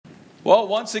Well,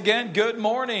 once again, good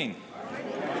morning.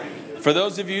 For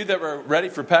those of you that were ready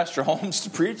for Pastor Holmes to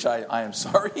preach, I am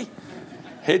sorry.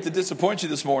 Hate to disappoint you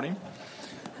this morning.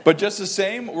 But just the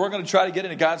same, we're going to try to get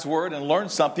into God's Word and learn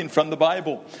something from the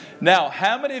Bible. Now,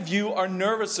 how many of you are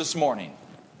nervous this morning?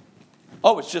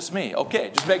 Oh, it's just me.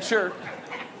 Okay, just make sure.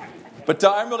 But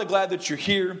I'm really glad that you're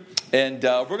here, and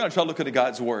we're going to try to look into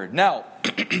God's Word. Now,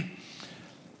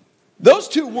 those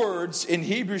two words in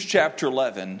Hebrews chapter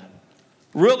 11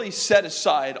 really set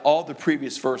aside all the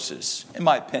previous verses, in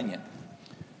my opinion.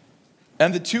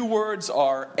 And the two words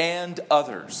are, and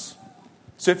others.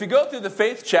 So if you go through the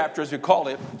faith chapter, as we call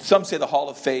it, some say the Hall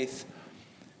of Faith,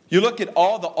 you look at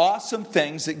all the awesome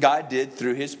things that God did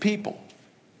through His people.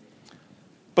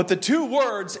 But the two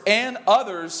words, and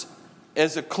others,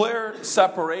 is a clear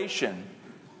separation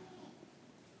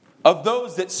of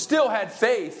those that still had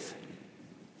faith,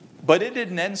 but it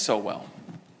didn't end so well.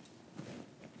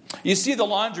 You see the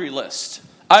laundry list.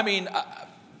 I mean,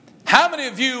 how many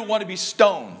of you want to be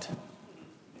stoned?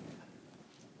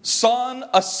 Sawn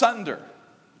asunder.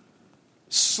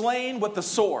 Slain with the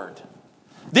sword.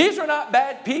 These are not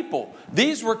bad people.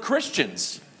 These were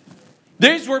Christians.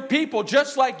 These were people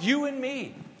just like you and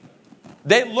me.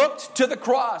 They looked to the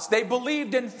cross. They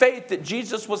believed in faith that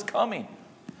Jesus was coming.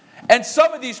 And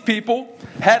some of these people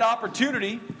had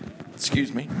opportunity,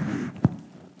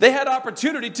 they had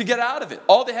opportunity to get out of it.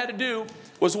 All they had to do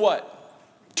was what?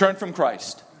 Turn from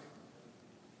Christ.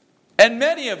 And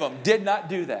many of them did not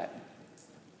do that.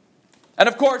 And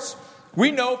of course,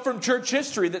 we know from church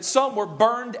history that some were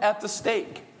burned at the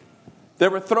stake. They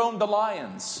were thrown to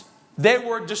lions. They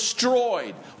were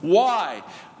destroyed. Why?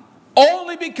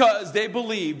 Only because they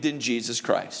believed in Jesus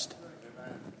Christ.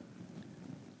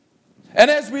 And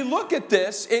as we look at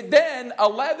this, it then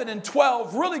 11 and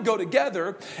 12 really go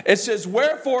together. It says,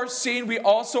 wherefore, seeing we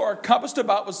also are compassed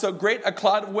about with so great a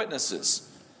cloud of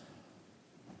witnesses.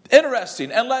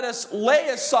 Interesting. And let us lay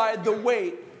aside the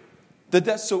weight that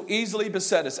does so easily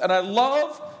beset us. And I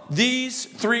love these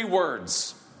three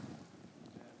words.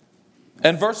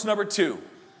 And verse number 2.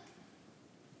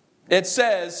 It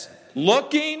says,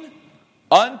 looking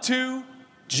unto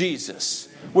Jesus.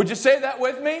 Would you say that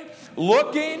with me?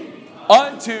 Looking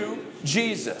unto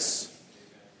Jesus.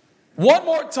 One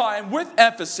more time with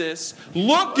emphasis.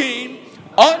 Looking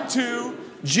unto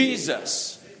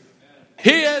Jesus.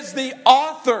 He is the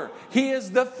author. He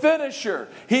is the finisher.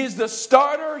 He's the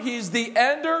starter. He's the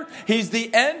ender. He's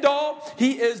the end all.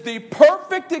 He is the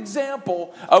perfect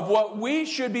example of what we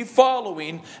should be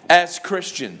following as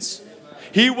Christians.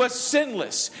 He was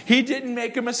sinless. He didn't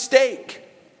make a mistake.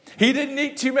 He didn't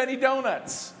eat too many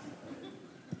donuts.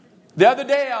 The other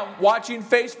day I'm watching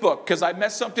Facebook because I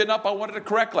messed something up. I wanted to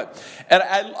correct it. And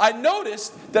I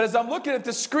noticed that as I'm looking at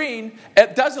the screen,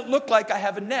 it doesn't look like I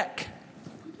have a neck.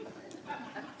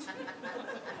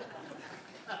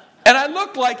 And I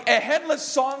look like a headless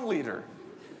song leader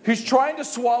who's trying to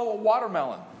swallow a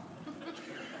watermelon.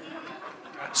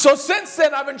 So since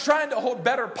then, I've been trying to hold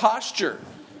better posture.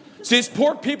 So these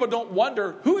poor people don't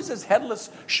wonder, who's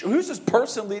this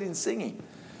person leading singing?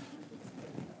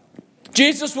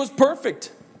 Jesus was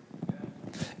perfect.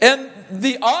 And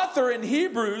the author in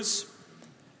Hebrews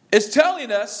is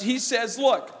telling us, he says,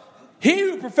 look, he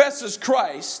who professes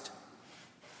Christ,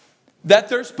 that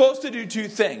they're supposed to do two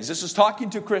things. This is talking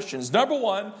to Christians. Number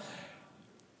one,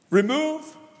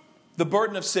 remove the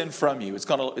burden of sin from you. It's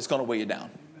going to weigh you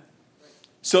down.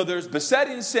 So there's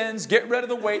besetting sins. Get rid of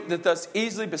the weight that does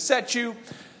easily beset you.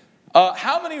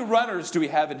 How many runners do we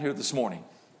have in here this morning?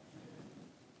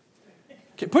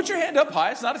 Okay, put your hand up high.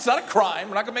 It's not a crime.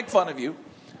 We're not going to make fun of you.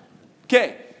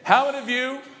 Okay, how many of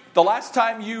you, the last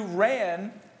time you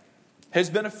ran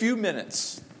has been a few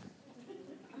minutes?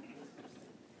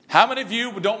 How many of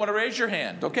you don't want to raise your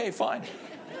hand? Okay, fine.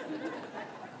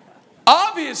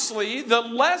 Obviously, the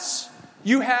less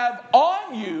you have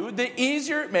on you, the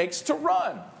easier it makes to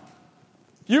run.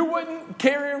 You wouldn't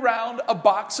carry around a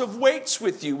box of weights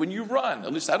with you when you run.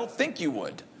 At least I don't think you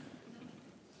would.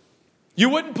 You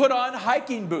wouldn't put on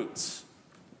hiking boots.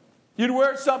 You'd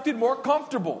wear something more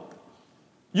comfortable.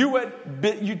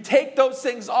 You'd take those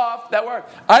things off that were.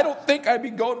 I don't think I'd be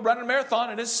going to run a marathon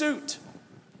in a suit.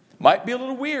 Might be a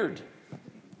little weird.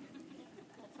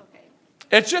 That's okay.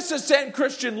 It's just the same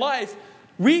Christian life.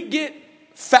 We get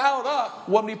fouled up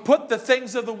when we put the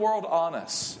things of the world on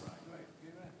us.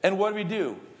 And what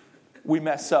do? We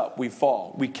mess up. We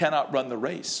fall. We cannot run the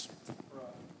race.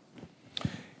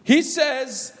 He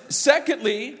says,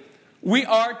 secondly, we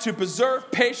are to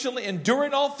preserve patiently,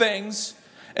 enduring all things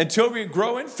until we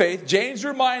grow in faith. James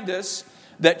reminds us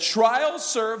that trials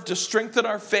serve to strengthen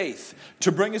our faith,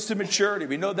 to bring us to maturity.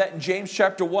 We know that in James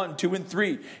chapter 1, 2, and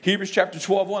 3. Hebrews chapter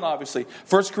 12, 1, obviously.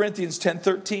 1 Corinthians 10,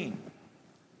 13.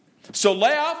 So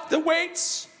lay off the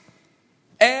weights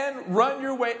and run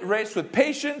your race with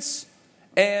patience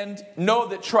and know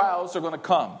that trials are going to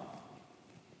come.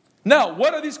 Now,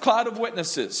 what are these cloud of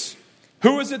witnesses?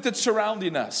 Who is it that's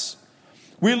surrounding us?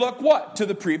 We look what? To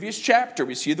the previous chapter.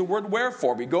 We see the word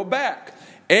wherefore. We go back.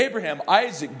 Abraham,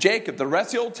 Isaac, Jacob, the rest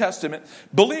of the Old Testament,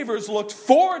 believers looked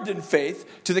forward in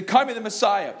faith to the coming of the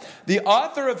Messiah. The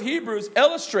author of Hebrews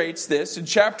illustrates this in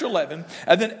chapter 11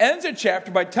 and then ends the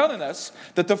chapter by telling us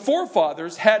that the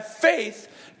forefathers had faith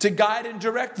to guide and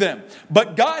direct them.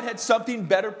 But God had something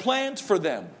better planned for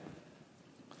them.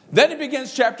 Then it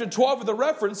begins chapter 12 with a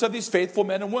reference of these faithful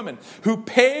men and women who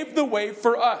paved the way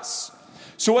for us.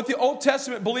 So what the Old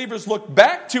Testament believers look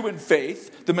back to in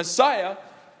faith, the Messiah,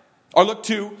 or they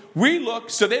look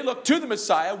to the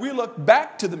Messiah, we look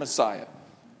back to the Messiah.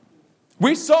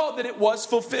 We saw that it was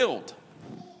fulfilled.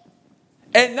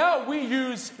 And now we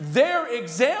use their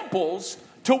examples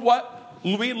to what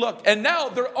we look. And now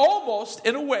they're almost,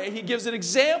 in a way, he gives an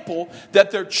example that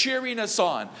they're cheering us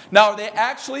on. Now, are they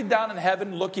actually down in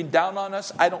heaven looking down on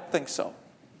us? I don't think so.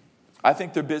 I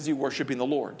think they're busy worshiping the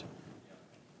Lord.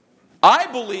 I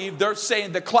believe they're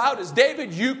saying the cloud is,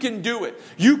 David, you can do it.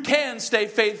 You can stay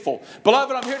faithful.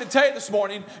 Beloved, I'm here to tell you this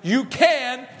morning, you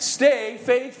can stay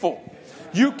faithful.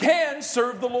 You can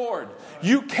serve the Lord.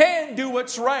 You can do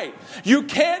what's right. You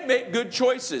can make good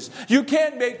choices. You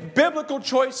can make biblical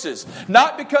choices.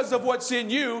 Not because of what's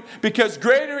in you, because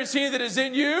greater is he that is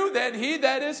in you than he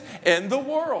that is in the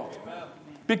world.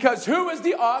 Because who is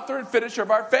the author and finisher of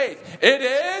our faith? It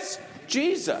is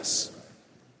Jesus.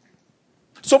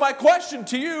 So my question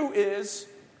to you is,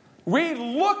 we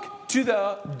look to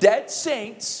the dead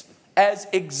saints as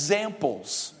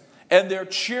examples. And they're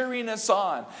cheering us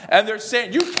on. And they're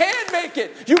saying, you can make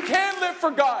it. You can live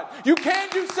for God. You can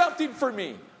do something for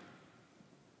me.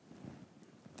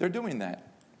 They're doing that.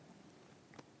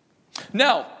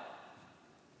 Now,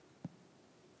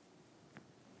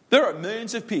 there are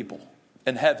millions of people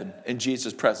in heaven in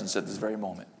Jesus' presence at this very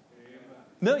moment.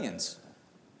 Millions.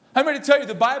 I'm going to tell you,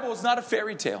 the Bible is not a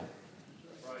fairy tale.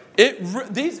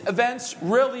 These events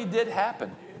really did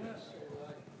happen.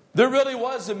 There really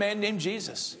was a man named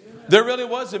Jesus. There really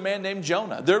was a man named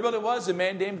Jonah. There really was a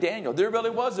man named Daniel. There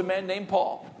really was a man named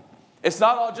Paul. It's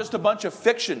not all just a bunch of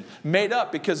fiction made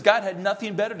up because God had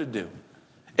nothing better to do.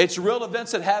 It's real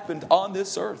events that happened on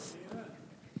this earth.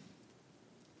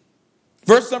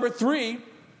 Verse number 3,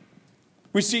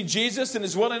 we see Jesus and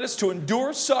his willingness to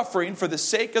endure suffering for the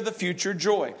sake of the future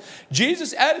joy.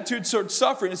 Jesus' attitude towards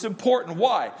suffering is important.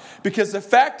 Why? Because the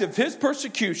fact of his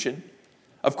persecution,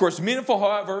 of course, meaningful,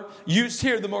 however, used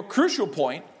here, the more crucial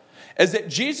point, is that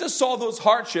Jesus saw those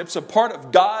hardships a part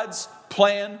of God's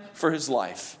plan for his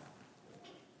life.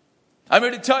 I'm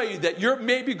here to tell you that you're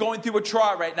maybe going through a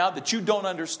trial right now that you don't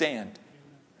understand.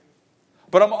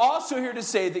 But I'm also here to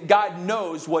say that God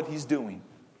knows what he's doing.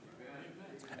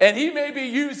 And he may be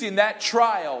using that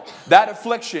trial, that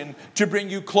affliction, to bring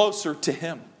you closer to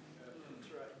him.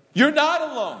 You're not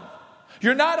alone.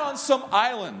 You're not on some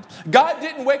island. God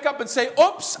didn't wake up and say,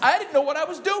 oops, I didn't know what I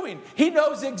was doing. He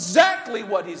knows exactly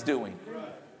what he's doing.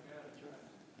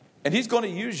 And he's going to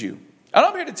use you. And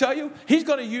I'm here to tell you, he's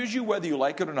going to use you whether you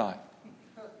like it or not.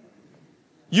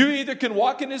 You either can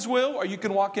walk in his will or you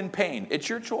can walk in pain. It's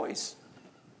your choice.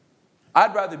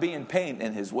 I'd rather be in pain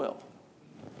than his will.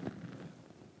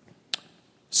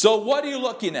 So what are you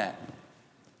looking at?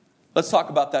 Let's talk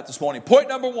about that this morning. Point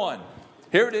number 1.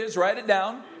 Here it is. Write it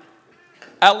down.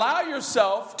 Allow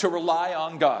yourself to rely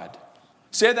on God.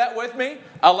 Say that with me.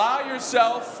 Allow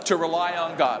yourself to rely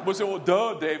on God. We'll say, well,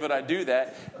 duh, David, I do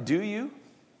that. Do you?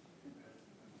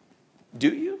 Do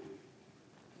you?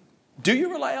 Do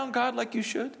you rely on God like you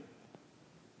should?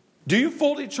 Do you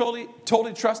fully,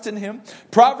 totally trust in him?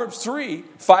 Proverbs 3,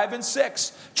 5 and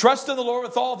 6. Trust in the Lord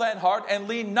with all thine heart and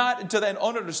lean not into thine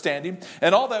own understanding.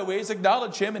 In all thy ways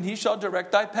acknowledge him and he shall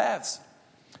direct thy paths.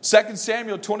 2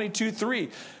 Samuel 22, 3.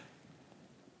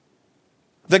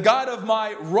 The God of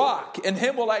my rock, in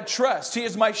him will I trust. He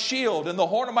is my shield and the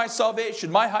horn of my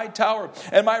salvation, my high tower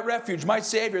and my refuge, my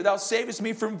Savior. Thou savest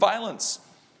me from violence.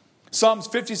 Psalms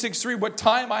 56, 3. What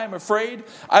time I am afraid,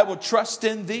 I will trust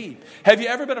in thee. Have you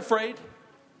ever been afraid?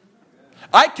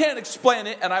 I can't explain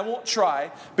it and I won't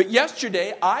try. But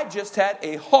yesterday, I just had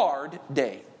a hard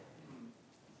day.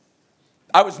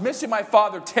 I was missing my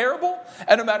father terrible,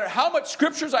 and no matter how much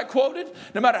scriptures I quoted,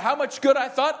 no matter how much good I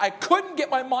thought, I couldn't get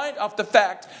my mind off the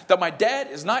fact that my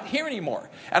dad is not here anymore.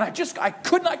 And I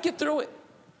could not get through it.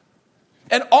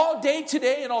 And all day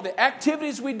today and all the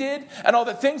activities we did and all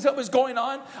the things that was going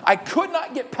on, I could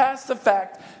not get past the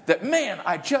fact that, man,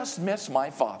 I just miss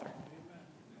my father.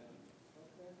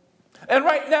 And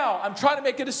right now, I'm trying to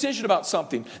make a decision about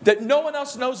something that no one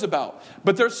else knows about.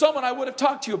 But there's someone I would have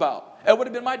talked to you about. It would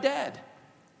have been my dad.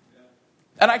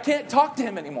 And I can't talk to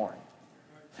him anymore.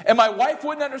 And my wife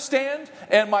wouldn't understand,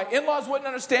 and my in-laws wouldn't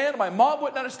understand, and my mom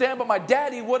wouldn't understand, but my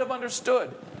daddy would have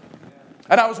understood.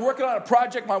 And I was working on a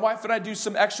project. My wife and I do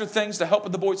some extra things to help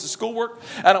with the boys' schoolwork.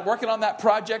 And I'm working on that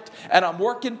project, and I'm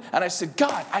working, and I said,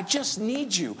 God, I just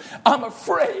need you. I'm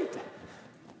afraid.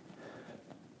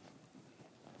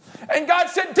 And God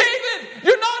said, David,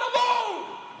 you're not alone.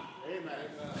 Amen.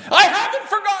 I haven't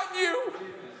forgotten you.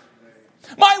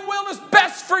 My will is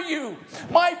best for you.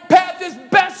 My path is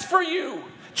best for you.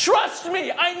 Trust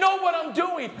me. I know what I'm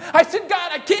doing. I said,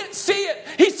 God, I can't see it.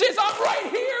 He says, I'm right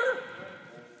here.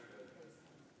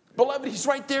 Beloved, he's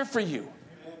right there for you.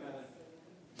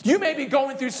 You may be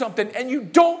going through something and you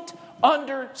don't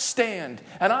understand.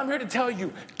 And I'm here to tell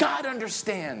you, God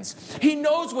understands. He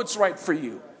knows what's right for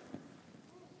you.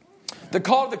 The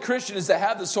call of the Christian is to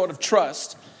have the sort of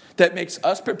trust that makes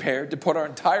us prepared to put our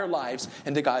entire lives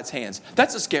into God's hands.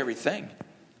 That's a scary thing.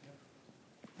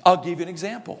 I'll give you an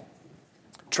example.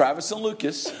 Travis and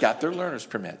Lucas got their learner's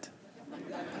permit.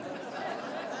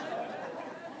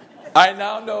 I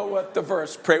now know what the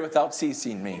verse, pray without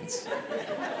ceasing, means.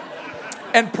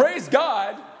 And praise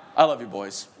God, I love you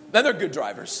boys. And they're good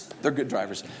drivers. They're good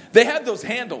drivers. They have those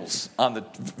handles on the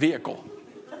vehicle.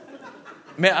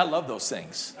 Man, I love those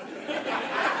things.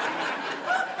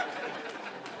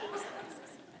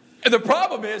 And the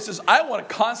problem is I want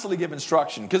to constantly give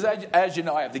instruction. Because as you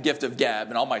know, I have the gift of gab,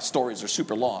 and all my stories are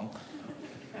super long.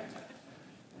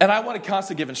 And I want to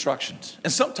constantly give instructions.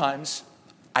 And sometimes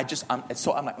I'm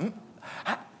like,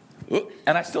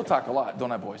 and I still talk a lot,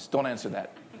 don't I, boys? Don't answer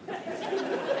that.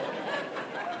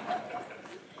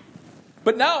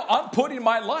 But now I'm putting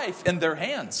my life in their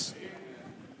hands.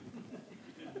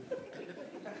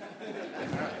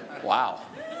 Wow.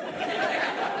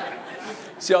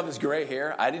 See all this gray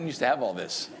hair? I didn't used to have all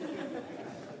this.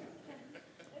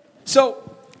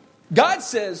 So God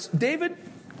says, David,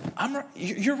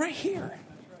 you're right here.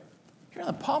 You're in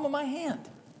the palm of my hand.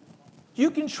 You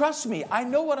can trust me. I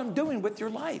know what I'm doing with your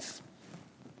life.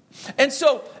 And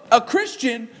so a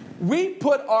Christian, we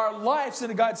put our lives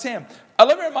into God's hand.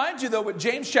 Let me remind you, though, what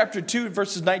James chapter 2,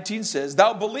 verses 19 says.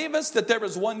 Thou believest that there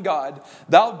is one God,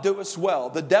 thou doest well.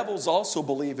 The devils also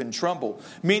believe and tremble.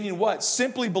 Meaning what?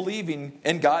 Simply believing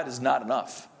in God is not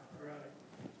enough.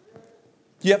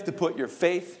 You have to put your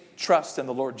faith, trust in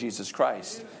the Lord Jesus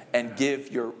Christ and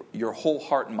give your whole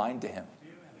heart and mind to him.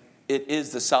 It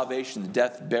is the salvation, the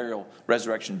death, burial,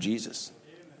 resurrection of Jesus.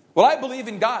 Well, I believe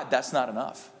in God. That's not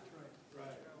enough.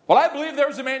 Well, I believe there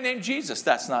was a man named Jesus.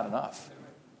 That's not enough.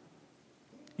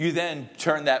 You then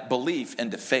turn that belief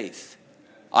into faith.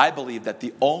 I believe that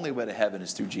the only way to heaven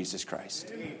is through Jesus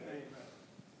Christ.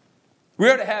 We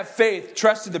are to have faith,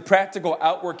 trust in the practical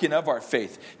outworking of our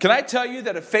faith. Can I tell you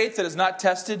that a faith that is not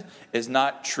tested is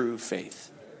not true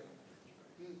faith?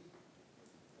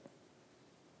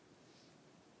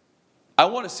 I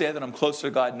want to say that I'm closer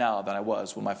to God now than I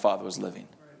was when my father was living.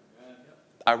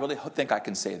 I really think I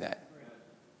can say that.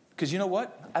 Because you know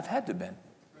what? I've had to been.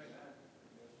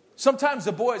 Sometimes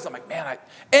the boys, I'm like, man,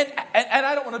 and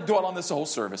I don't want to dwell on this the whole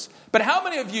service. But how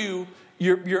many of you,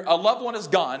 a loved one is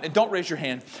gone, and don't raise your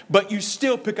hand, but you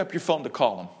still pick up your phone to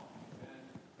call them?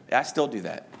 Yeah, I still do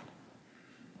that.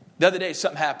 The other day,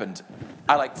 something happened.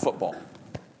 I like football.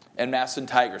 And Madison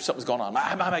Tigers, something's going on.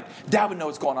 I'm like, Dad would know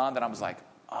what's going on. Then I was like,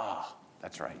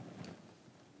 that's right.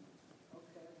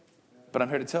 But I'm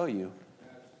here to tell you,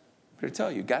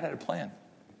 God had a plan.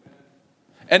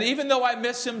 And even though I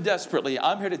miss him desperately,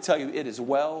 I'm here to tell you it is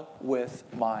well with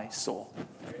my soul.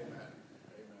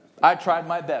 I tried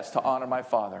my best to honor my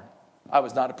father. I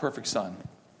was not a perfect son.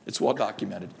 It's well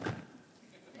documented.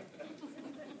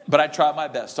 But I tried my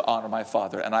best to honor my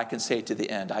father, and I can say to the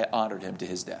end, I honored him to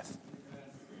his death.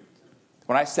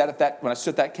 When I stood at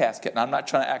that casket, and I'm not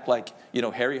trying to act like,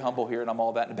 Harry Humble here, and I'm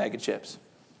all that in a bag of chips.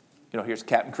 Here's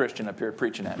Captain Christian up here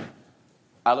preaching at me.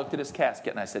 I looked at his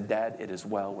casket and I said, Dad, it is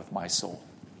well with my soul.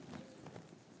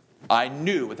 I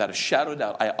knew without a shadow of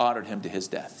doubt I honored him to his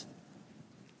death.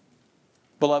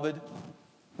 Beloved,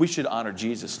 we should honor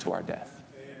Jesus to our death.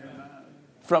 Amen.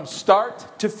 From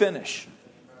start to finish.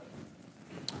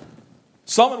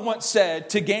 Someone once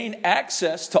said, to gain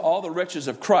access to all the riches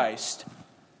of Christ,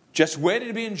 just waiting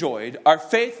to be enjoyed, our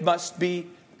faith must be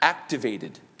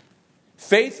activated.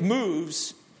 Faith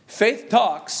moves, faith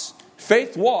talks,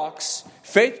 faith walks,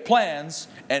 faith plans,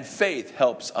 and faith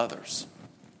helps others.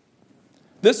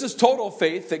 This is total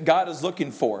faith that God is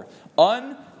looking for.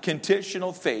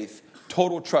 Unconditional faith,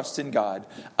 total trust in God.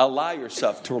 Allow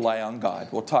yourself to rely on God.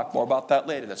 We'll talk more about that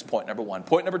later. That's point number one.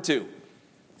 Point number two.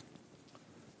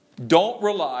 Don't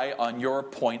rely on your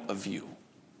point of view.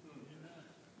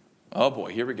 Oh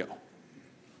boy, here we go.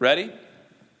 Ready?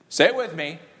 Say it with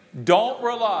me. Don't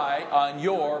rely on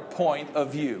your point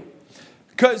of view.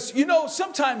 Because,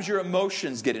 sometimes your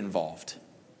emotions get involved.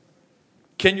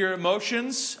 Can your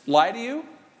emotions lie to you?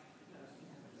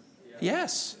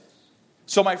 Yes.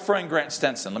 So my friend Grant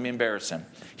Stenson, let me embarrass him.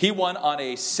 He went on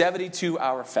a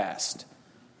 72-hour fast.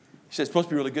 He said, it's supposed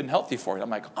to be really good and healthy for you. I'm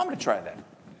like, I'm going to try that.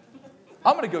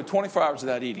 I'm going to go 24 hours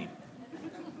without eating.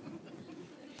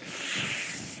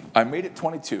 I made it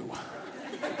 22.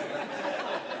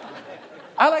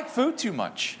 I like food too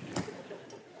much.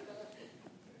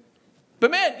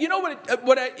 But man, you know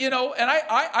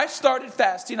I started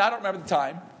fasting. I don't remember the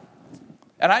time.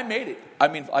 And I made it.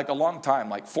 Like a long time,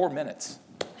 like 4 minutes.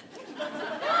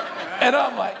 And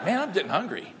I'm like, man, I'm getting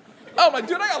hungry. I'm like,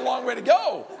 dude, I got a long way to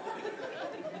go.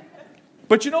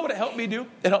 But you know what it helped me do?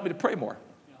 It helped me to pray more.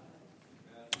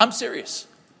 I'm serious.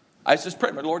 I just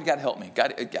prayed, my Lord, God help me.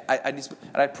 God, I need,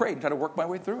 and I prayed and tried to work my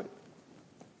way through it.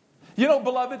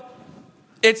 Beloved,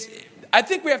 I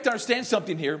think we have to understand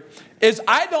something here, is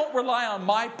I don't rely on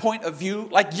my point of view.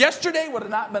 Like yesterday would have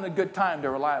not been a good time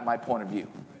to rely on my point of view.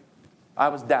 I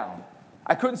was down.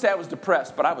 I couldn't say I was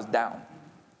depressed, but I was down.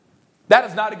 That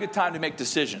is not a good time to make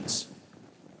decisions.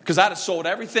 Because I'd have sold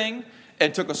everything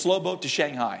and took a slow boat to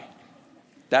Shanghai.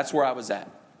 That's where I was at.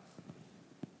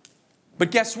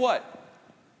 But guess what?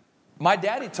 My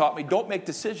daddy taught me, don't make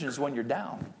decisions when you're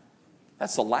down.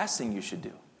 That's the last thing you should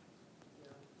do.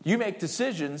 You make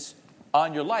decisions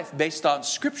on your life based on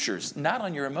scriptures, not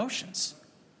on your emotions.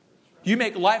 You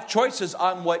make life choices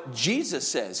on what Jesus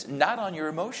says, not on your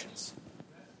emotions.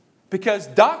 Because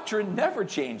doctrine never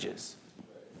changes.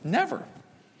 Never.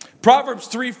 Proverbs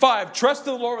 3:5, trust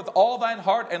in the Lord with all thine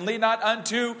heart and lean not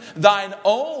unto thine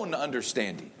own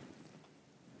understanding.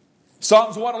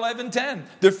 Psalms 111:10,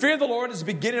 the fear of the Lord is the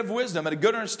beginning of wisdom and a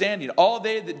good understanding. All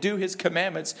they that do his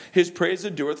commandments, his praise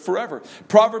endureth forever.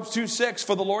 Proverbs 2:6,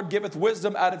 for the Lord giveth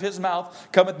wisdom, out of his mouth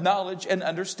cometh knowledge and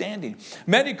understanding.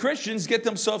 Many Christians get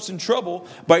themselves in trouble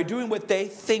by doing what they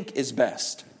think is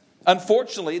best.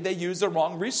 Unfortunately, they use the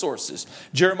wrong resources.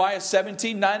 Jeremiah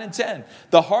 17:9 and 10,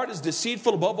 the heart is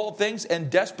deceitful above all things and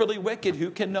desperately wicked.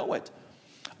 Who can know it?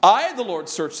 I, the Lord,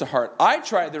 search the heart. I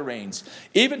try the reins,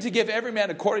 even to give every man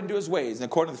according to his ways and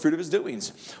according to the fruit of his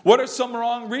doings. What are some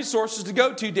wrong resources to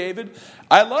go to, David?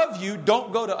 I love you.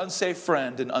 Don't go to unsafe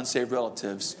friend and unsaved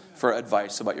relatives for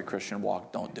advice about your Christian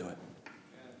walk. Don't do it.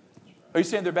 Are you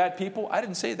saying they're bad people? I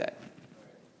didn't say that.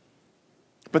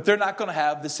 But they're not going to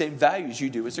have the same values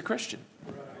you do as a Christian.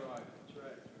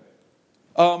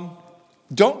 Don't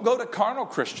go to carnal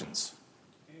Christians.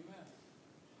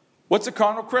 What's a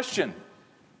carnal Christian?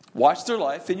 Watch their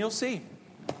life and you'll see.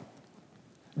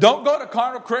 Don't go to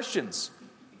carnal Christians.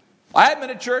 I haven't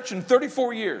been to church in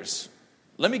 34 years.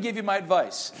 Let me give you my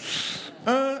advice.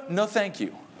 No, thank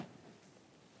you.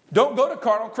 Don't go to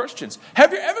carnal Christians.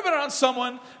 Have you ever been around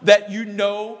someone that you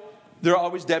know they're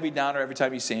always Debbie Downer every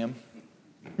time you see them?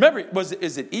 Remember,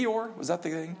 is it Eeyore? Was that the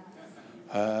thing?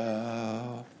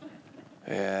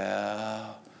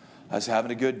 Yeah. I was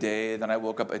having a good day. Then I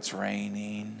woke up, it's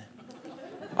raining.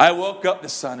 I woke up, the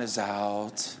sun is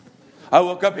out. I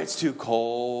woke up, it's too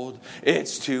cold.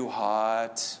 It's too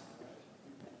hot.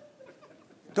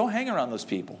 Don't hang around those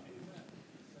people.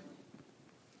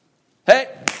 Hey,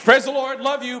 praise the Lord,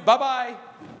 love you, bye-bye.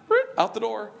 Out the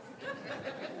door.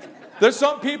 There's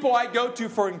some people I go to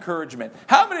for encouragement.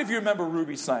 How many of you remember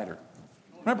Ruby Snyder?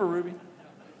 Remember Ruby?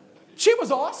 She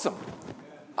was awesome.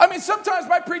 Sometimes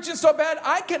my preaching's so bad,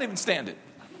 I can't even stand it.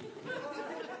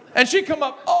 And she'd come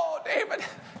up, oh, David,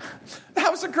 that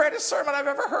was the greatest sermon I've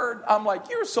ever heard. I'm like,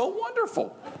 you're so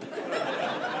wonderful.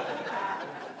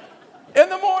 In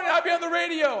the morning, I'd be on the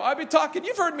radio. I'd be talking.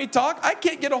 You've heard me talk. I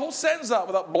can't get a whole sentence out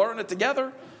without blurring it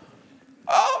together.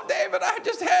 Oh, David, I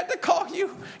just had to call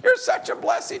you. You're such a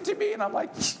blessing to me. And I'm like,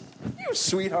 you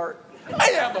sweetheart.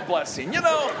 I am a blessing, you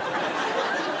know.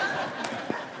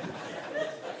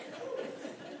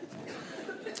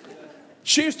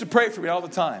 She used to pray for me all the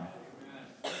time.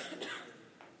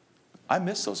 I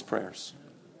miss those prayers.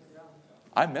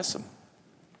 I miss them.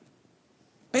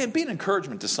 Man, be an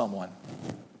encouragement to someone.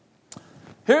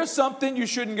 Here's something you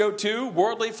shouldn't go to: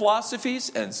 worldly philosophies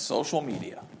and social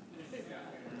media.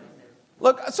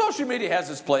 Look, social media has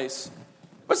its place,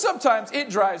 but sometimes it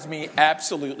drives me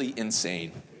absolutely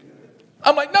insane.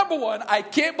 I'm like, number one, I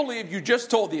can't believe you just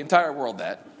told the entire world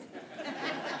that.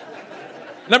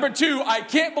 Number 2, I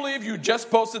can't believe you just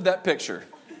posted that picture.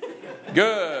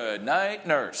 Good night,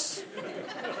 nurse.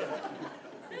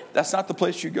 That's not the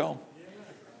place you go.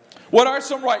 What are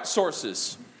some right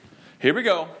sources? Here we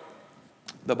go.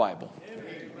 The Bible.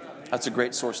 That's a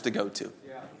great source to go to.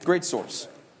 Great source.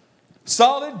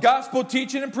 Solid gospel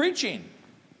teaching and preaching.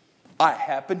 I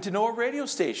happen to know a radio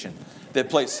station that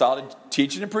plays solid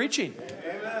teaching and preaching.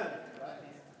 Amen.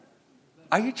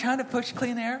 Are you trying to push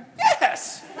clean air?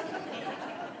 Yes.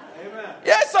 Amen.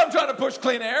 Yes, I'm trying to push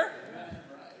clean air.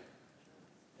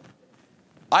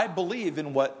 I believe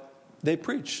in what they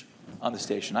preach on the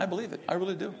station. I believe it. I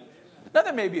really do. Now,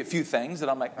 there may be a few things that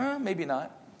I'm like, maybe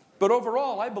not. But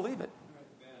overall, I believe it.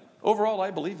 Overall, I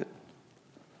believe it.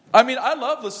 I mean, I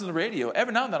love listening to the radio.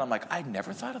 Every now and then I'm like, I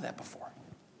never thought of that before.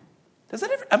 Does that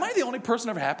ever? Am I the only person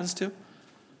it ever happens to?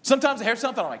 Sometimes I hear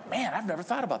something, I'm like, man, I've never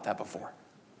thought about that before.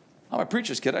 I'm a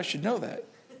preacher's kid. I should know that.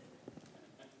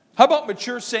 How about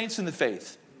mature saints in the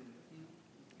faith?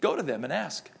 Go to them and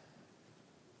ask.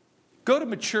 Go to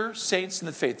mature saints in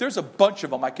the faith. There's a bunch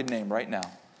of them I can name right now.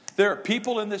 There are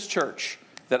people in this church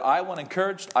that I want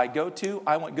encouraged, I go to.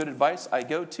 I want good advice, I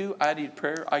go to. I need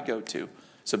prayer, I go to.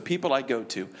 Some people I go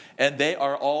to. And they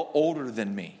are all older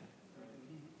than me.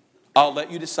 I'll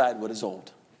let you decide what is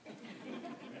old.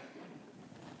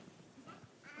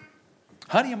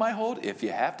 Honey, am I old? If you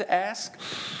have to ask.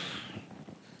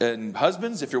 And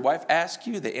husbands, if your wife asks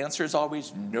you, the answer is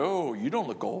always, no, you don't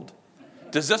look old.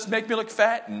 Does this make me look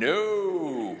fat?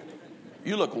 No.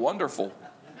 You look wonderful.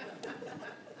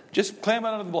 Just clam it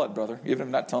under the blood, brother, even if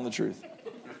I'm not telling the truth.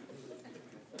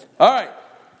 All right.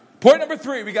 Point number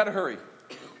 3, we got to hurry.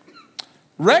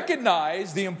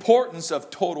 Recognize the importance of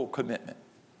total commitment.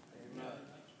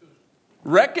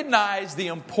 Recognize the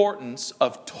importance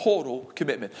of total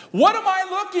commitment. What am I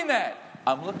looking at?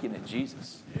 I'm looking at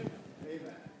Jesus.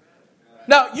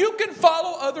 Now, you can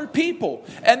follow other people,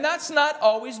 and that's not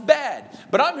always bad.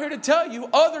 But I'm here to tell you,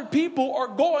 other people are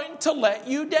going to let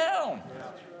you down.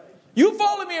 You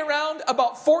follow me around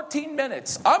about 14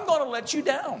 minutes, I'm going to let you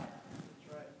down.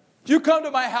 You come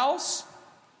to my house,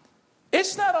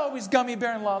 it's not always gummy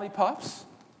bear and lollipops.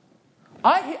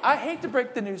 I hate to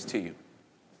break the news to you.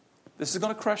 This is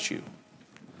going to crush you.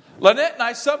 Lynette and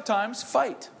I sometimes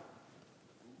fight.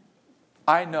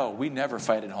 I know, we never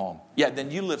fight at home. Yeah, then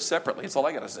you live separately. That's all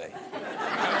I got to say.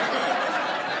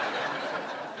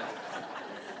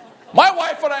 My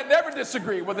wife and I never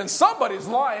disagree. Well, then somebody's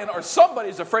lying or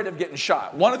somebody's afraid of getting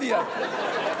shot. One or the other.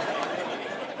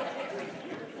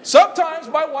 Sometimes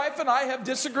my wife and I have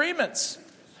disagreements.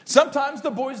 Sometimes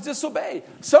the boys disobey.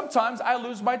 Sometimes I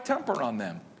lose my temper on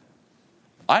them.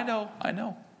 I know.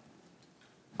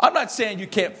 I'm not saying you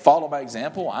can't follow my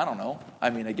example. I don't know. I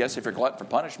mean, I guess if you're glutton for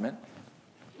punishment.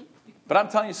 But I'm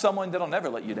telling you, someone that'll never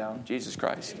let you down, Jesus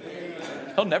Christ.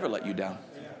 He'll never let you down.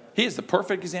 He is the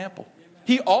perfect example.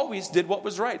 He always did what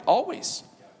was right. Always.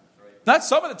 Not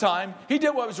some of the time. He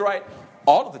did what was right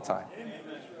all of the time.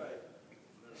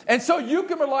 And so you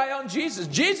can rely on Jesus.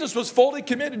 Jesus was fully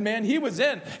committed, man. He was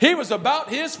in. He was about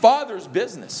his Father's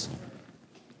business.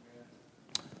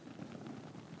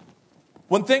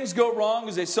 When things go wrong,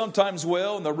 as they sometimes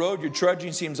will, and the road you're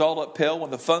trudging seems all uphill,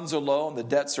 when the funds are low and the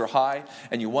debts are high,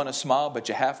 and you want to smile, but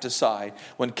you have to sigh.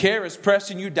 When care is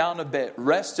pressing you down a bit,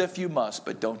 rest if you must,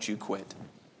 but don't you quit.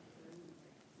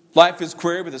 Life is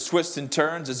queer with its twists and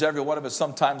turns, as every one of us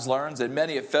sometimes learns, and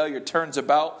many a failure turns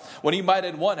about when he might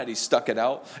have won had he stuck it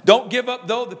out. Don't give up,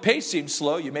 though the pace seems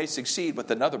slow. You may succeed with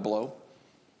another blow.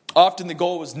 Often the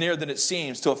goal was nearer than it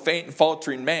seems to a faint and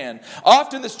faltering man.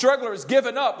 Often the struggler has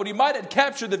given up when he might have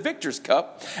captured the victor's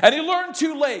cup. And he learned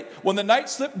too late when the night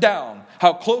slipped down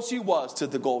how close he was to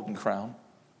the golden crown.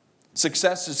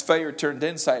 Success is failure turned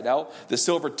inside out, the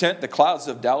silver tent, the clouds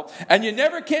of doubt. And you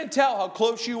never can tell how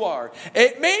close you are.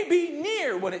 It may be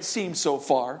near when it seems so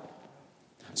far.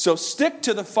 So stick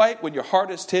to the fight when your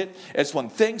hardest hit. It's when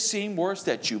things seem worse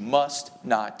that you must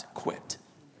not quit.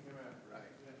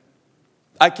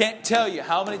 I can't tell you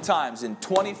how many times in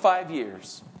 25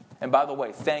 years, and by the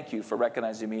way, thank you for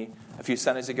recognizing me a few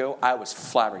Sundays ago, I was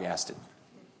flabbergasted.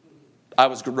 I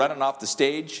was running off the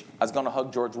stage. I was going to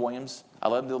hug George Williams. I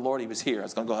led him to the Lord. He was here. I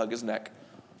was going to go hug his neck.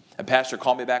 And Pastor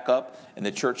called me back up, and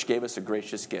the church gave us a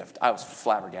gracious gift. I was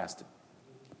flabbergasted.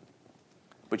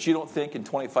 But you don't think in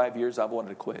 25 years I've wanted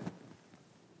to quit.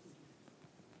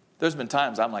 There's been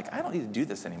times I'm like, I don't need to do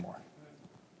this anymore.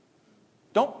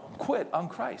 Don't quit on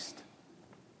Christ.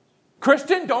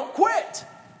 Christian, don't quit.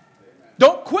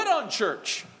 Don't quit on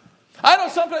church. I know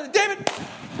sometimes, David,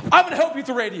 I'm going to help you with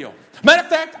the radio. Matter of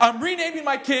fact, I'm renaming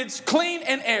my kids Clean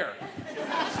and Air.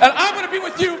 And I'm going to be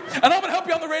with you, and I'm going to help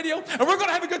you on the radio, and we're going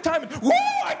to have a good time. And, woo,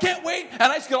 I can't wait. And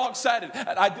I used to get all excited.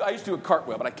 And I used to do a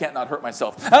cartwheel, but I can't not hurt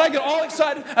myself. And I get all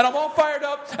excited, and I'm all fired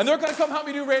up, and they're going to come help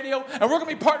me do radio, and we're going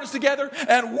to be partners together,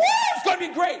 and woo, it's going to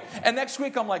be great. And next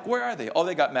week, I'm like, where are they? Oh,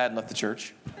 they got mad and left the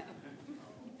church.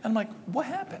 And I'm like, what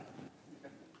happened?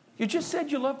 You just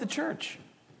said you love the church.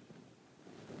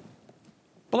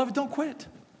 Beloved, don't quit.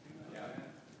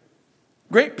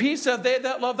 Great peace have they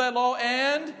that love thy law,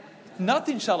 and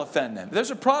nothing shall offend them. If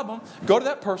there's a problem, go to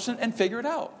that person and figure it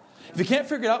out. If you can't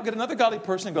figure it out, get another godly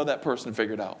person and go to that person and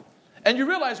figure it out. And you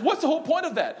realize, what's the whole point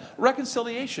of that?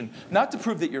 Reconciliation. Not to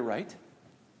prove that you're right.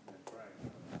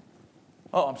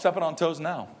 Oh, I'm stepping on toes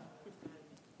now.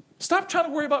 Stop trying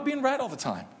to worry about being right all the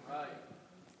time.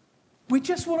 We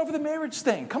just went over the marriage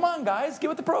thing. Come on, guys, get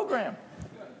with the program.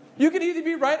 You can either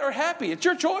be right or happy. It's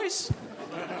your choice.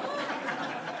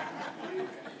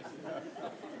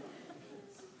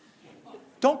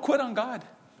 Don't quit on God.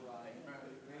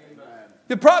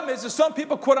 The problem is that some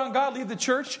people quit on God, leave the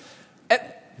church.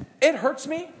 It hurts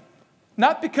me.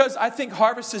 Not because I think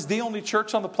Harvest is the only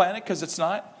church on the planet, because it's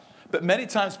not. But many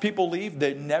times people leave,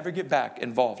 they never get back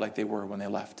involved like they were when they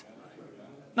left.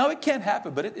 No, it can't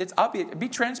happen, but I'll be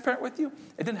transparent with you.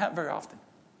 It didn't happen very often.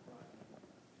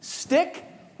 Stick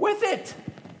with it.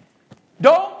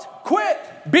 Don't quit.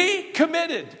 Be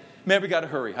committed. Man, we got to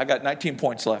hurry. I got 19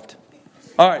 points left.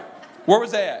 All right. Where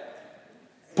was I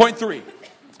at? Point 3.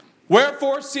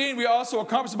 Wherefore, seeing we also are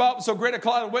compassed about with so great a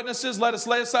cloud of witnesses, let us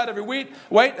lay aside every weight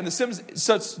and the sins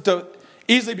such to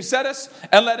easily beset us,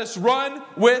 and let us run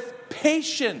with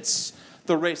patience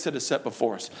the race that is set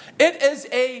before us.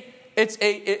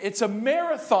 It's a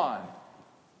marathon.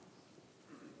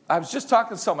 I was just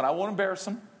talking to someone. I won't embarrass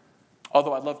them,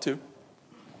 although I'd love to.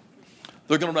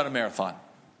 They're going to run a marathon.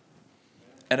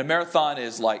 And a marathon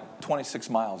is like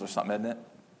 26 miles or something, isn't it?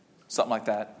 Something like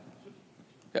that.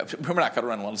 Yeah, we're not going to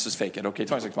run one. Let's just fake it. Okay,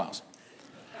 26 miles.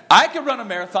 I could run a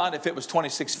marathon if it was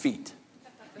 26 feet.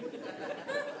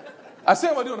 I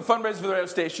said we're doing a fundraiser for the radio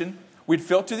station. We'd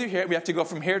filter through here. We have to go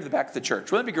from here to the back of the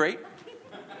church. Wouldn't that be great?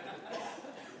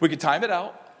 We could time it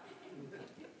out.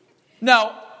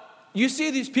 Now, you see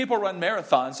these people run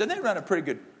marathons, and they run a pretty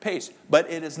good pace,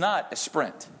 but it is not a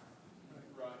sprint.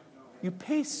 You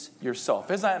pace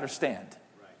yourself, as I understand.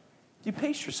 You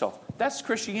pace yourself. That's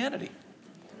Christianity.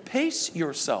 Pace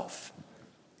yourself.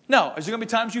 Now, is there going to be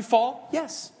times you fall?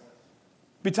 Yes.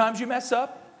 Be times you mess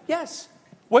up? Yes.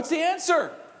 What's the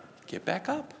answer? Get back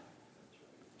up.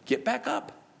 Get back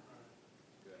up.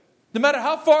 No matter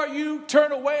how far you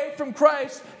turn away from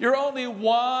Christ, you're only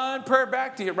one prayer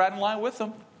back to get right in line with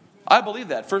Him. I believe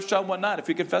that. 1 John 1:9, if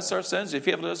we confess our sins, if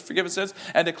He has forgiven us sins,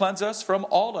 and to cleanse us from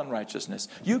all unrighteousness.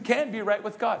 You can be right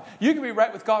with God. You can be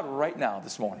right with God right now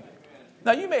this morning.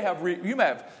 Now, you may have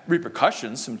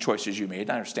repercussions, some choices you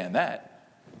made. I understand that.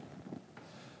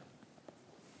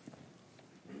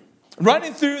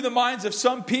 Running through the minds of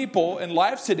some people in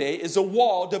lives today is a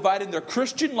wall dividing their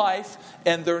Christian life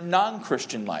and their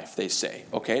non-Christian life, they say.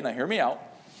 Okay, now hear me out.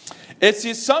 It's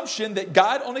the assumption that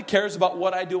God only cares about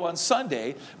what I do on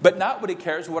Sunday, but not what He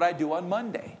cares what I do on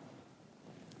Monday.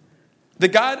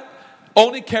 That God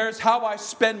only cares how I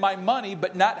spend my money,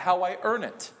 but not how I earn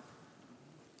it.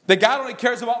 That God only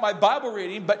cares about my Bible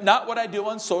reading, but not what I do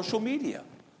on social media.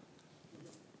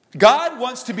 God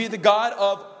wants to be the God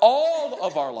of all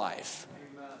of our life.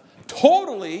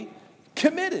 Totally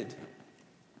committed.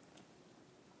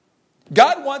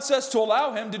 God wants us to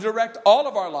allow Him to direct all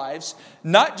of our lives,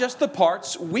 not just the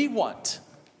parts we want.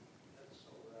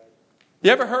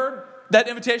 You ever heard that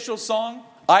invitational song,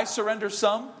 I Surrender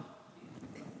Some?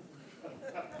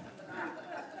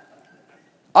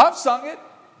 I've sung it.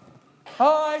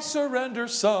 I surrender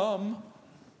some.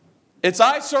 It's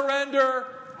I surrender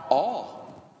all.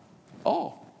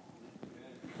 All.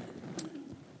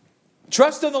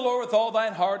 Trust in the Lord with all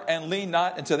thine heart, and lean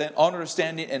not into thine own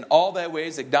understanding. In all thy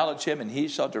ways acknowledge Him, and He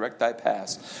shall direct thy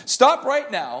paths. Stop right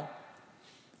now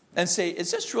and say,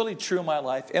 is this really true in my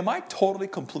life? Am I totally,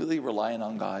 completely relying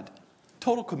on God?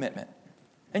 Total commitment.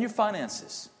 And your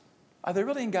finances, are they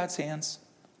really in God's hands?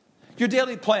 Your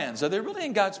daily plans, are they really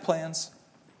in God's plans?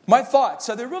 My thoughts,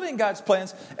 are they really in God's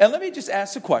plans? And let me just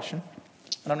ask a question.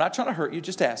 And I'm not trying to hurt you,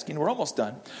 just asking. We're almost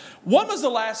done. When was the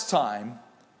last time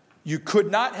you could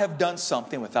not have done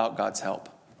something without God's help?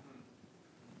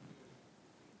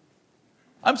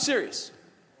 I'm serious.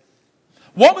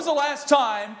 When was the last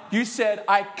time you said,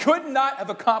 I could not have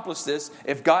accomplished this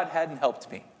if God hadn't helped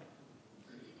me?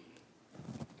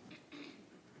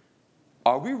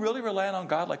 Are we really relying on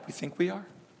God like we think we are?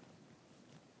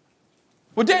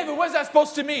 Well, David, what is that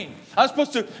supposed to mean? I'm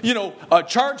supposed to,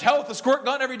 charge hell with a squirt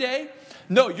gun every day?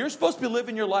 No, you're supposed to be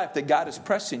living your life that God is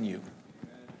pressing you.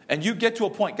 And you get to a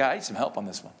point, God, I need some help on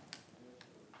this one.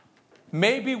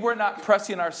 Maybe we're not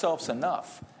pressing ourselves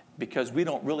enough because we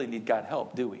don't really need God's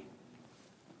help, do we?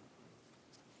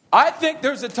 I think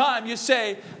there's a time you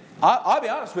say, I'll be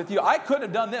honest with you, I couldn't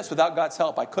have done this without God's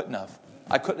help. I couldn't have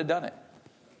done it.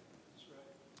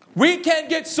 We can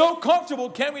get so comfortable,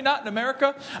 can we not, in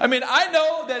America? I mean, I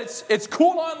know that it's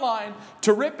cool online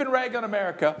to rip and rag on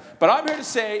America, but I'm here to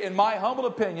say, in my humble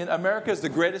opinion, America is the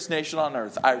greatest nation on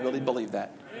earth. I really believe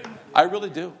that. I really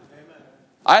do.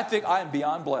 I think I am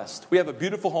beyond blessed. We have a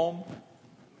beautiful home.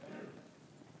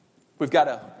 We've got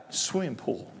a swimming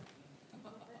pool.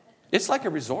 It's like a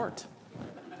resort.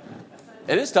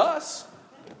 It is to us.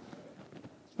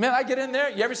 Man, I get in there.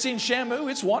 You ever seen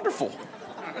Shamu? It's wonderful.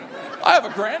 I have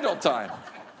a grand old time.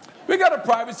 We got a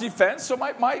privacy fence, so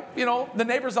the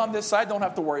neighbors on this side don't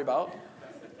have to worry about.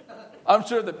 I'm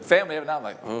sure the family have now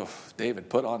like, oh, David,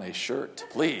 put on a shirt,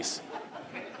 please.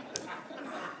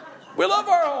 We love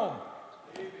our home.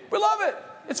 We love it.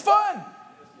 It's fun.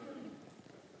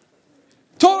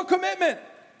 Total commitment.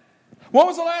 When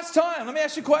was the last time? Let me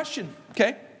ask you a question,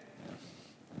 okay?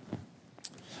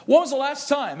 When was the last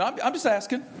time? I'm just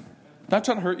asking. Not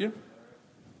trying to hurt you.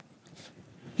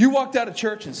 You walked out of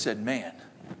church and said, man,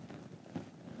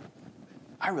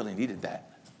 I really needed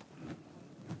that.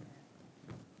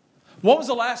 When was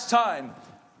the last time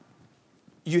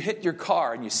you hit your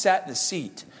car and you sat in the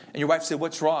seat and your wife said,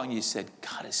 what's wrong? And you said,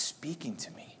 God is speaking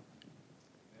to me.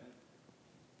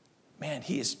 Man,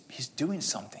 he's doing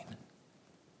something.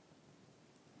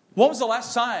 When was the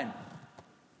last time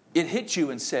it hit you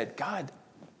and said, God,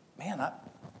 man,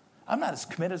 I'm not as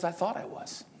committed as I thought I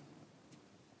was.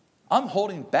 I'm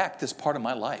holding back this part of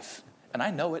my life, and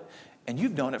I know it, and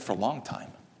you've known it for a long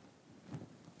time.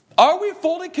 Are we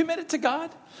fully committed to God?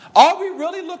 Are we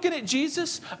really looking at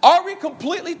Jesus? Are we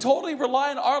completely, totally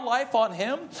relying our life on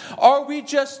Him? Are we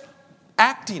just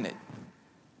acting it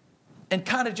and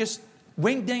kind of just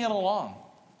wing-dinging along?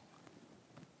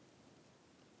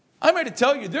 I'm here to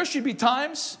tell you, there should be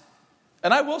times,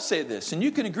 and I will say this, and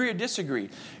you can agree or disagree,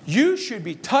 you should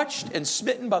be touched and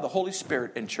smitten by the Holy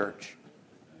Spirit in church.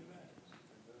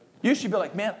 You should be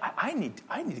like, man, I need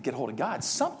to get a hold of God.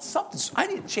 Something, I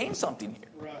need to change something here.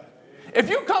 Right. If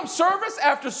you come service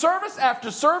after service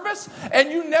after service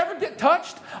and you never get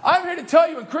touched, I'm here to tell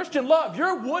you in Christian love,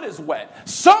 your wood is wet.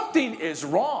 Something is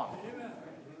wrong. Amen.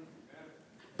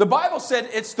 The Bible said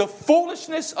it's the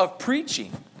foolishness of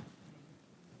preaching.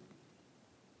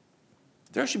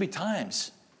 There should be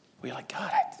times where you're like,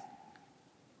 God,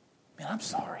 I'm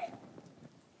sorry.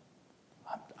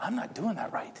 I'm not doing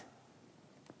that right.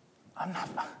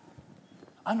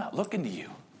 I'm not looking to you.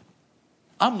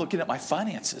 I'm looking at my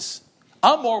finances.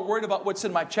 I'm more worried about what's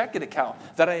in my checking account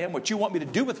than I am what you want me to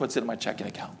do with what's in my checking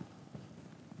account.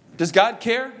 Does God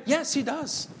care? Yes, He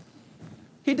does.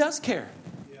 He does care.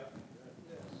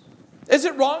 Is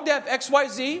it wrong to have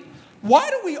XYZ? Why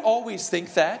do we always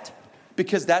think that?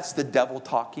 Because that's the devil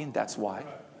talking. That's why.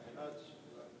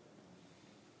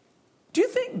 Do you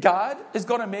think God is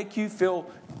going to make you feel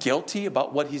guilty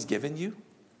about what He's given you?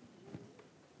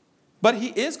 But He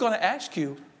is going to ask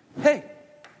you, hey,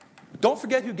 don't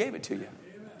forget who gave it to you.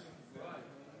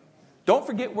 Don't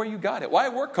forget where you got it. Why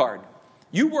work hard?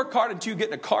 You work hard until you get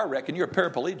in a car wreck and you're a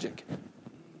paraplegic.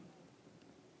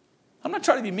 I'm not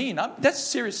trying to be mean. That's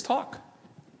serious talk.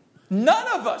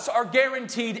 None of us are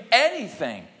guaranteed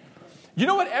anything. You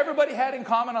know what everybody had in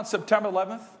common on September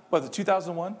 11th? Was it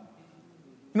 2001? You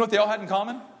know what they all had in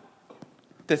common?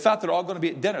 They thought they're all going to be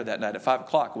at dinner that night at 5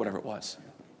 o'clock or whatever it was.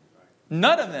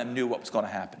 None of them knew what was going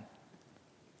to happen.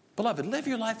 Beloved, live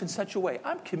your life in such a way.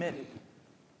 I'm committed.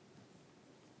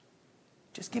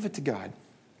 Just give it to God.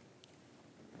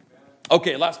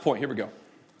 Okay, last point. Here we go.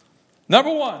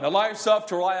 Number 1, allow yourself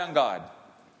to rely on God.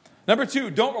 Number 2,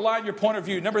 don't rely on your point of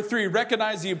view. Number 3,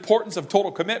 recognize the importance of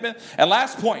total commitment. And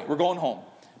last point, we're going home.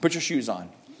 Put your shoes on.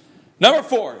 Number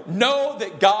 4, know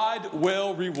that God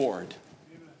will reward.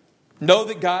 Know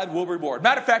that God will reward.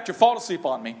 Matter of fact, you're falling asleep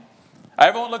on me.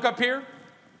 Everyone look up here.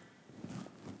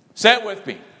 Say it with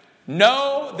me.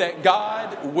 Know that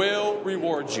God will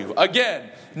reward you.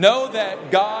 Again, know that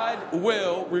God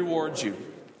will reward you.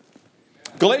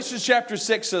 Galatians chapter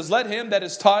 6 says, let him that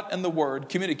is taught in the word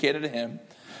communicate unto him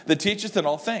that teacheth in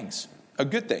all things,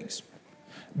 good things.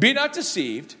 Be not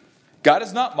deceived, God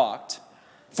is not mocked.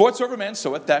 For whatsoever man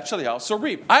soweth, that shall he also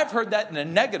reap. I've heard that in a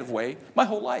negative way my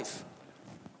whole life.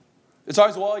 It's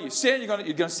always, well, you sin, you're going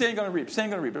to sin, you're going to reap. Sin,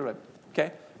 you're going to reap.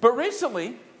 Okay? But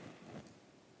recently,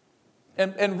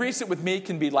 And recent with me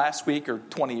can be last week or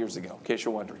 20 years ago, in case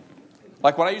you're wondering.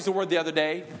 Like when I used the word the other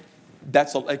day,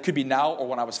 it could be now or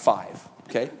when I was 5,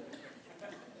 okay?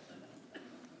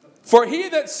 For he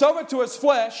that soweth to his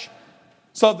flesh,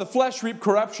 so the flesh reap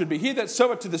corruption, but he that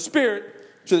soweth to the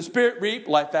Spirit reap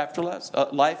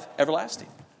life everlasting.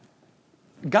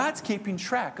 God's keeping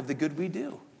track of the good we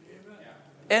do.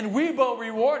 And we will be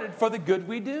rewarded for the good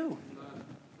we do.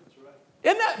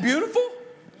 Isn't that beautiful?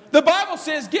 The Bible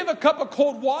says, give a cup of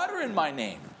cold water in my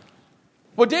name.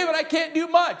 Well, David, I can't do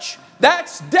much.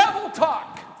 That's devil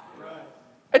talk.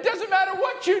 It doesn't matter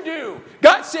what you do.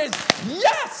 God says,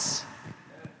 yes.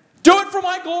 Do it for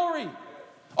my glory.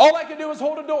 All I can do is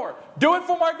hold a door. Do it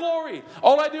for my glory.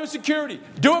 All I do is security.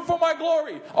 Do it for my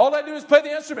glory. All I do is play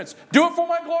the instruments. Do it for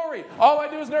my glory. All I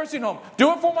do is nursing home.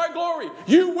 Do it for my glory.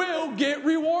 You will get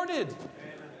rewarded.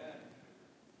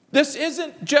 This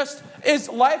isn't just, is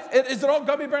it all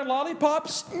gummy bear and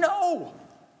lollipops? No.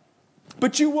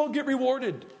 But you will get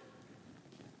rewarded.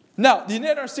 Now, you need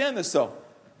to understand this though.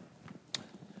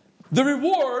 The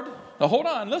reward, now hold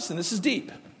on, listen, this is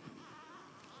deep,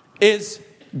 is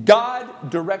God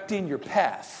directing your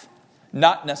path,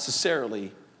 not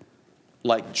necessarily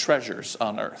like treasures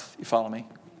on earth. You follow me?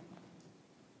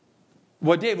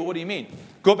 Well, David, what do you mean?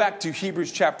 Go back to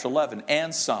Hebrews chapter 11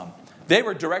 and some. They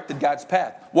were directed God's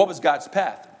path. What was God's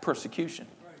path? Persecution.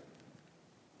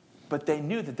 But they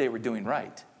knew that they were doing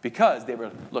right because they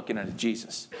were looking unto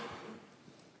Jesus.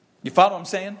 You follow what I'm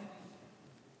saying?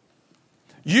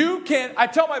 I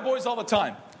tell my boys all the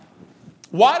time,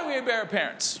 why do we obey our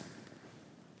parents?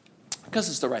 Because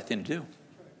it's the right thing to do.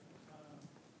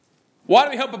 Why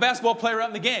do we help a basketball player out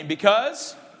in the game?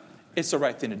 Because it's the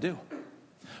right thing to do.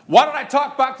 Why don't I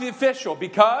talk back to the official?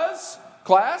 Because,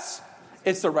 class,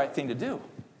 it's the right thing to do.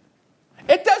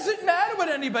 It doesn't matter what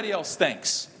anybody else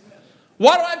thinks.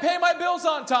 Why don't I pay my bills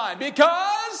on time?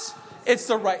 Because it's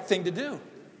the right thing to do.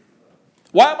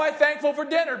 Why am I thankful for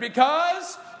dinner?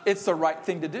 Because it's the right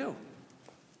thing to do.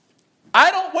 I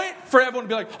don't wait for everyone to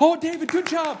be like, oh, David, good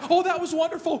job. Oh, that was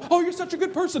wonderful. Oh, you're such a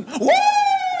good person. Woo!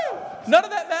 None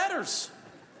of that matters.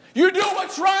 You do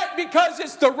what's right because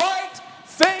it's the right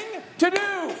thing to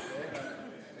do.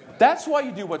 That's why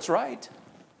you do what's right.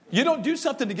 You don't do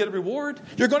something to get a reward.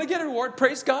 You're going to get a reward,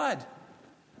 praise God.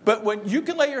 But when you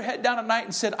can lay your head down at night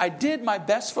and say, I did my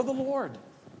best for the Lord.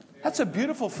 That's a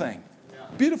beautiful thing.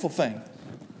 Beautiful thing.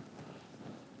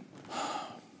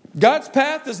 God's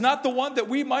path is not the one that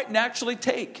we might naturally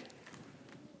take.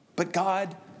 But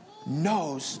God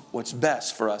knows what's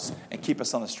best for us and keep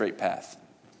us on the straight path.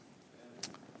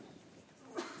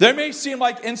 There may seem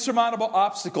like insurmountable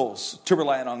obstacles to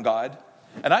relying on God.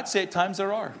 And I'd say at times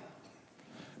there are.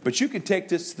 But you can take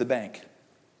this to the bank.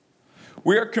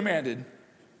 We are commanded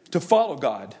to follow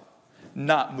God,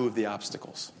 not move the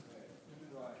obstacles.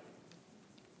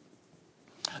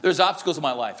 There's obstacles in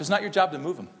my life. It's not your job to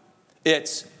move them.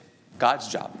 It's God's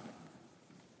job.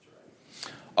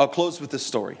 I'll close with this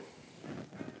story.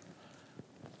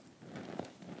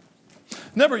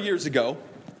 A number of years ago,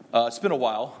 it's been a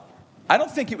while. I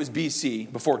don't think it was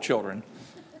BC, before children,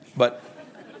 but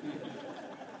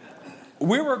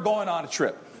we were going on a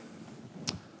trip.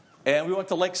 And we went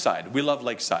to Lakeside. We love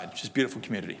Lakeside. It's just a beautiful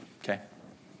community, okay?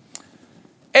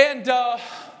 And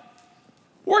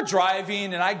we're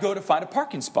driving, and I go to find a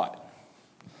parking spot.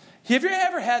 Have you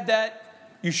ever had that?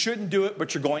 You shouldn't do it,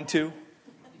 but you're going to.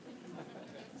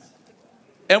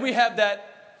 And we have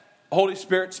that Holy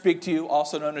Spirit speak to you,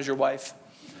 also known as your wife,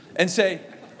 and say,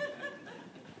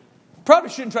 probably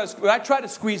shouldn't try to, I try to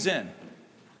squeeze in. And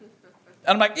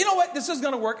I'm like, you know what? This is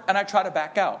going to work. And I try to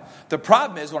back out. The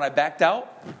problem is when I backed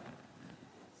out,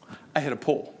 I hit a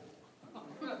pole.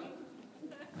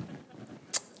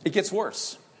 It gets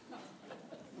worse.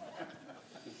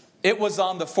 It was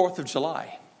on the 4th of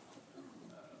July.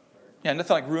 Yeah,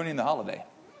 nothing like ruining the holiday.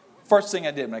 First thing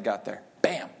I did when I got there.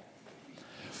 Bam.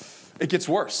 It gets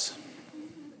worse.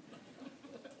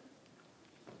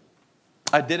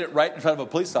 I did it right in front of a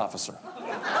police officer.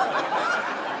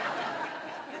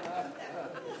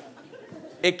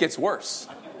 It gets worse.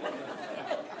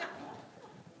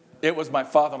 It was my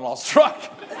father-in-law's truck.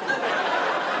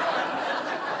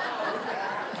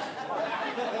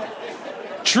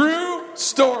 True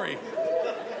story.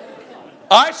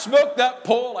 I smoked that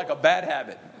pole like a bad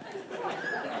habit.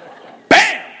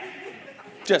 Bam!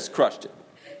 Just crushed it.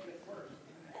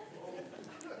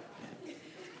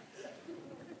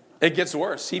 It gets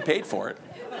worse. He paid for it.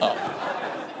 Oh.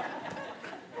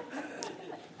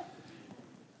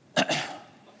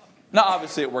 Now,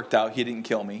 obviously, it worked out. He didn't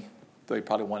kill me, though he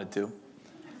probably wanted to.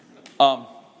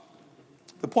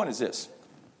 The point is this,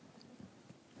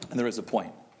 and there is a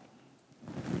point.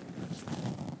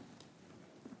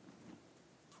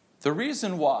 The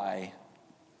reason why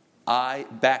I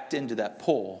backed into that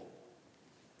pole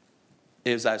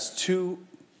is I was too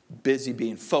busy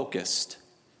being focused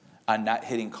on not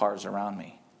hitting cars around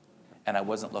me, and I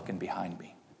wasn't looking behind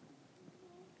me.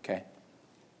 Okay?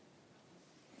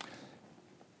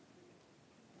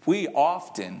 We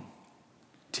often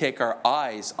take our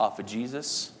eyes off of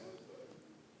Jesus,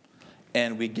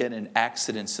 and we get in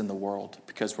accidents in the world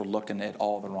because we're looking at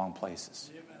all the wrong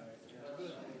places.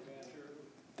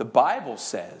 The Bible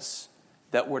says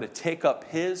that we're to take up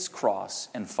his cross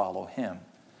and follow him.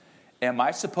 Am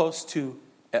I supposed to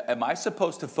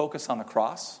focus on the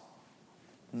cross?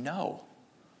 No.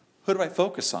 Who do I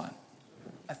focus on?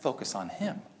 I focus on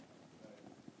him.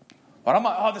 But I'm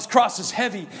like, oh, this cross is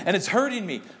heavy and it's hurting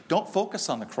me. Don't focus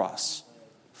on the cross.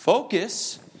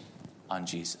 Focus on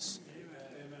Jesus.